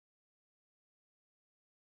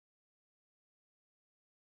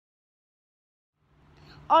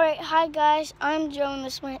Alright, hi guys, I'm Joe and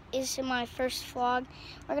this one is my first vlog.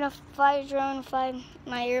 We're gonna fly a drone, fly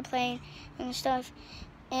my airplane and stuff.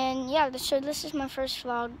 And yeah, so this is my first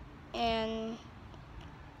vlog and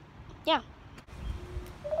yeah.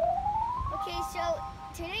 Okay, so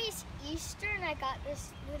today's Easter and I got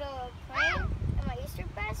this little plane in my Easter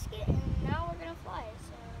basket and now we're gonna fly,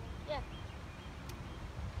 so yeah.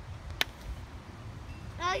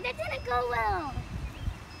 Oh, that didn't go well.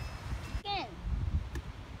 Again.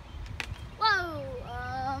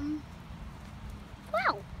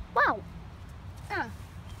 Whoa, wow.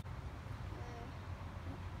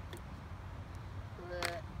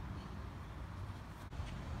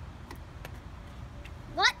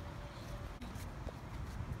 What?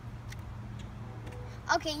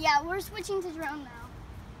 Okay, yeah, we're switching to drone now.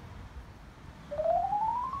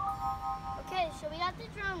 Okay, so we got the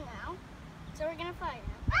drone now, so we're gonna fly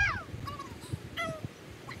now.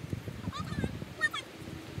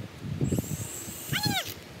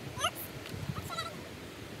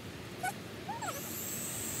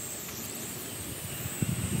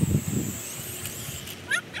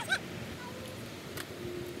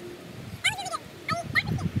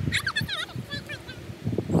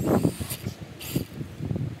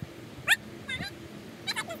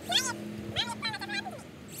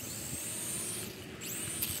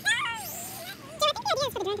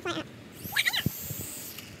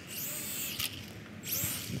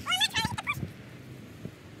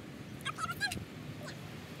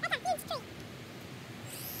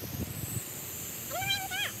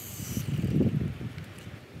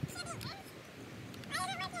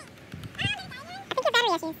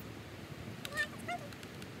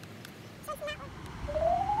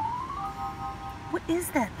 What is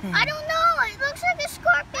that thing? I don't know. It looks like a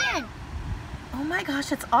scorpion. Oh my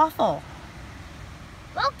gosh, it's awful.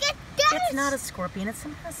 Well, get this. It's not a scorpion. It's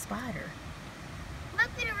some kind of spider.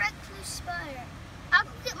 Might be a recluse spider. I'll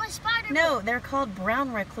go get my spider. No, they're called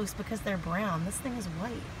brown recluse because they're brown. This thing is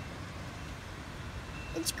white.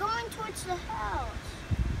 It's going towards the house.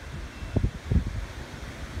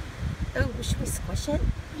 Oh, should we squish it?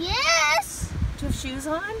 Yes. Do you have shoes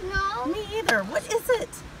on? No. Me either. What is it?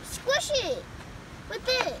 Squish it. With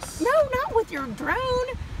this. No, not with your drone.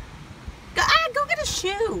 Go get a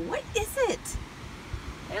shoe. What is it?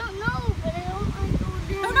 I don't know, but I don't want to go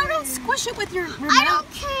there. No, don't squish it with your remote. I don't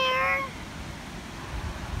care.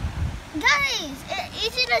 Guys,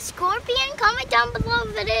 is it a scorpion? Comment down below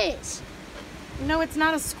if it is. No, it's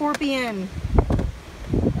not a scorpion.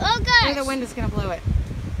 Oh, guys. The wind is going to blow it.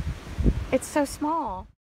 It's so small.